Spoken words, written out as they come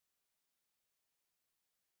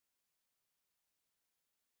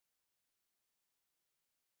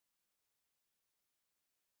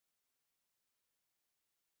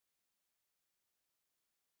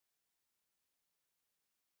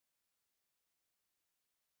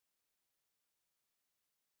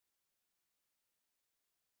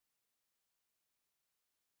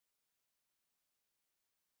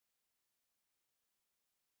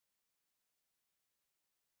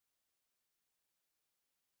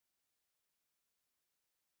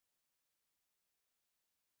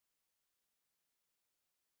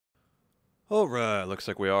All right, looks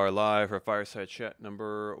like we are live for Fireside Chat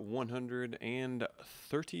number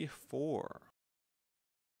 134.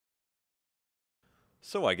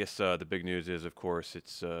 So I guess the big news is, of course,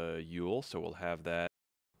 it's Yule, so we'll have that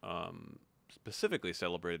specifically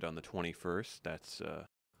celebrated on the 21st. That's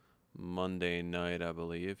Monday night, I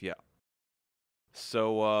believe. Yeah.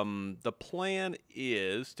 So the plan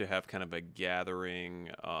is to have kind of a gathering,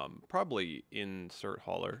 probably insert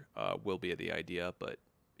hauler will be the idea, but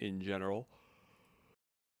in general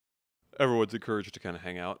everyone's encouraged to kind of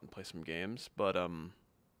hang out and play some games. But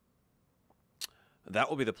that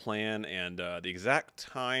will be the plan, and the exact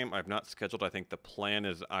time I've not scheduled. I think the plan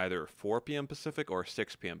is either 4 p.m. Pacific or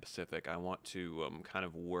 6 p.m. Pacific. I want to kind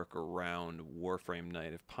of work around Warframe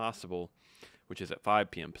night if possible, which is at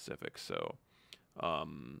 5 p.m. Pacific. So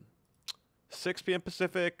 6 p.m.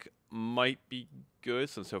 Pacific might be good,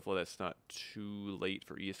 since hopefully that's not too late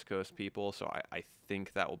for East Coast people. So I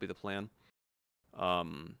think that will be the plan.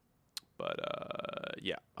 But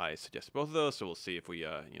yeah, I suggest both of those, so we'll see if we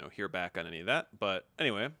hear back on any of that. But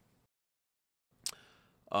anyway,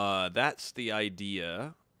 that's the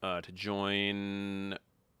idea, to join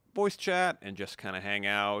voice chat and just kind of hang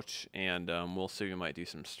out, and we'll see. We might do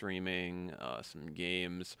some streaming, some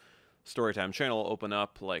games. Storytime channel will open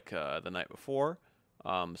up like the night before,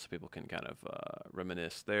 so people can kind of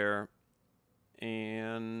reminisce there.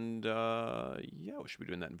 And yeah, we should be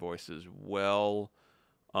doing that in voice as well.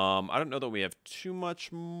 I don't know that we have too much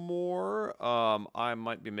more. I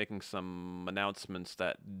might be making some announcements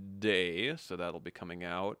that day, so that'll be coming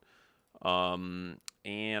out. And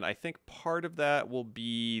I think part of that will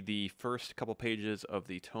be the first couple pages of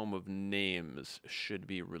the Tome of Names should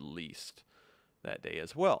be released that day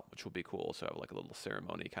as well, which will be cool. So I have like a little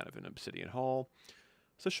ceremony kind of in Obsidian Hall.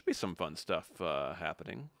 So it should be some fun stuff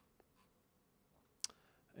happening.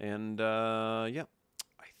 And yeah.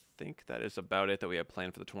 I think that is about it that we have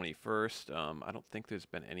planned for the 21st. I don't think there's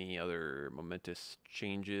been any other momentous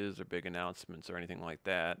changes or big announcements or anything like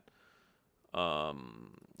that. Let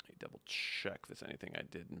me double check if there's anything I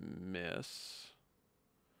did miss.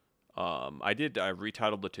 I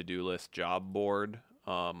retitled the to-do list job board.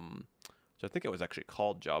 So I think it was actually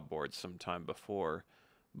called job board sometime before,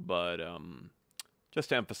 but just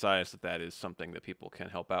to emphasize that that is something that people can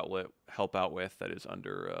help out with. That is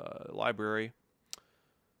under library.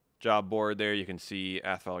 Job board there, you can see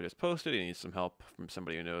Admiral just posted. He needs some help from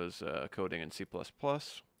somebody who knows coding in C++.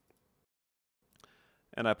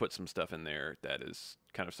 And I put some stuff in there that is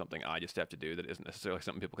kind of something I just have to do that isn't necessarily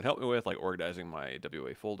something people can help me with, like organizing my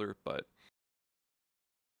WA folder. But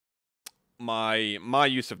my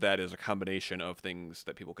use of that is a combination of things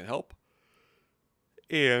that people can help,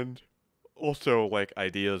 and also like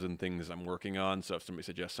ideas and things I'm working on. So if somebody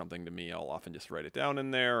suggests something to me, I'll often just write it down in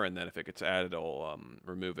there, and then if it gets added, I'll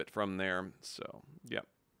remove it from there. So yeah.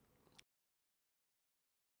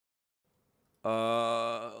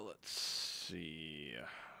 Let's see.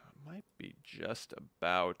 Might be just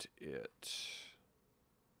about it.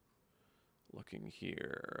 Looking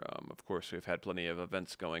here, of course, we've had plenty of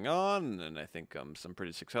events going on, and I think some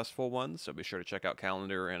pretty successful ones. So be sure to check out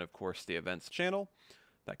calendar and, of course, the events channel.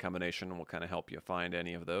 That combination will kind of help you find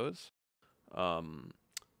any of those.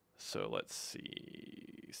 So let's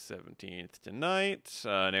see, 17th tonight,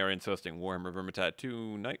 Narian's hosting Warhammer Vermintide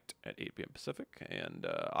 2 night at 8 p.m. Pacific, and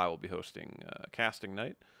I will be hosting casting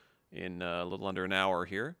night in a little under an hour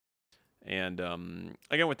here. And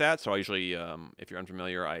again with that, so I usually, if you're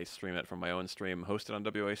unfamiliar, I stream it from my own stream, hosted on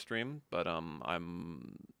WA Stream, but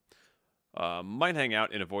I'm might hang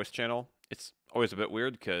out in a voice channel. It's always a bit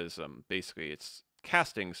weird because basically it's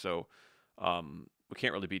casting, so we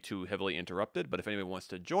can't really be too heavily interrupted. But if anyone wants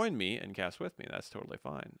to join me and cast with me, that's totally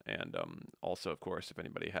fine. And also, of course, if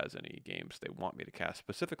anybody has any games they want me to cast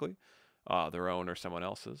specifically, their own or someone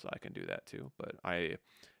else's, I can do that too. But I,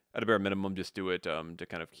 at a bare minimum, just do it to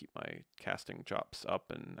kind of keep my casting chops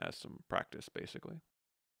up and as some practice, basically.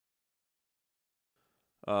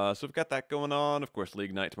 So we've got that going on. Of course,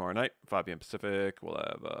 League night tomorrow night, 5 p.m. Pacific. We'll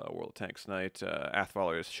have World of Tanks night.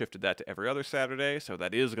 Athvaler has shifted that to every other Saturday, so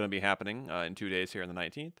that is going to be happening in 2 days here on the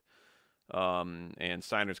 19th. And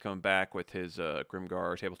Steiner's coming back with his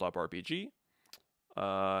Grimgar tabletop RPG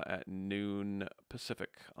at noon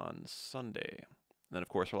Pacific on Sunday. And then, of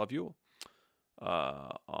course, we'll have Yule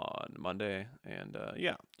on Monday. And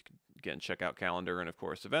yeah, you can again check out calendar and, of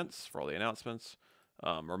course, events for all the announcements.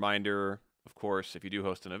 Reminder, of course, if you do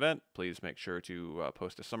host an event, please make sure to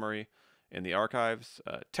post a summary in the archives.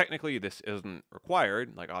 Technically, this isn't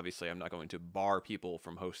required. Like, obviously, I'm not going to bar people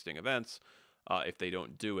from hosting events if they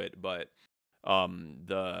don't do it, but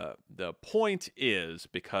The point is,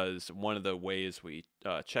 because one of the ways we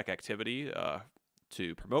check activity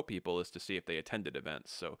to promote people is to see if they attended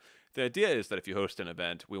events. So the idea is that if you host an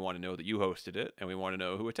event, we want to know that you hosted it, and we want to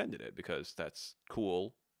know who attended it, because that's a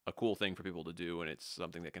cool thing for people to do, and it's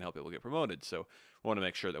something that can help people get promoted. So we want to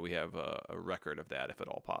make sure that we have a record of that, if at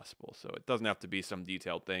all possible. So it doesn't have to be some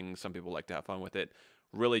detailed thing. Some people like to have fun with it.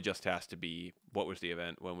 Really just has to be, what was the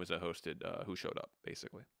event, when was it hosted, who showed up,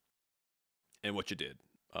 basically, and what you did,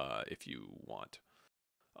 if you want.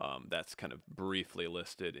 That's kind of briefly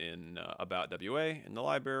listed in About WA in the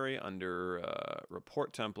library under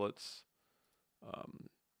report templates.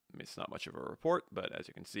 It's not much of a report, but as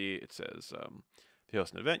you can see, it says, if you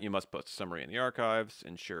host an event, you must post a summary in the archives.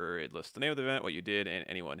 Ensure it lists the name of the event, what you did, and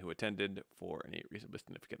anyone who attended for any reasonably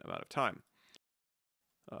significant amount of time.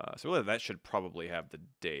 So really, that should probably have the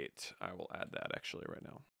date. I will add that actually right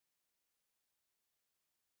now.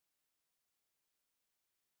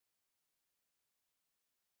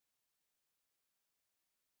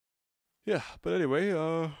 Yeah, but anyway,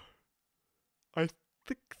 I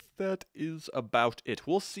think that is about it.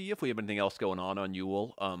 We'll see if we have anything else going on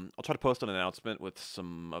Yule. I'll try to post an announcement with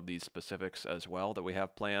some of these specifics as well that we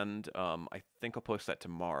have planned. I think I'll post that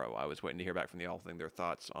tomorrow. I was waiting to hear back from the All thing, their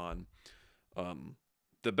thoughts on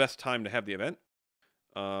the best time to have the event.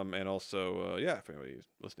 And also, yeah, if anybody's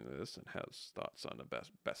listening to this and has thoughts on the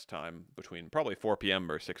best time between probably 4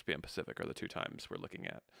 p.m. or 6 p.m. Pacific are the two times we're looking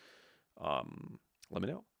at. Let me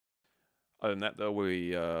know. Other than that, though,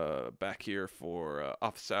 we back here for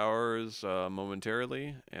office hours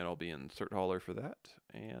momentarily, and I'll be in Cert Hauler for that.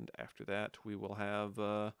 And after that, we will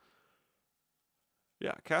have,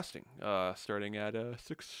 casting starting at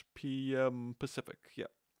 6 p.m. Pacific. Yeah.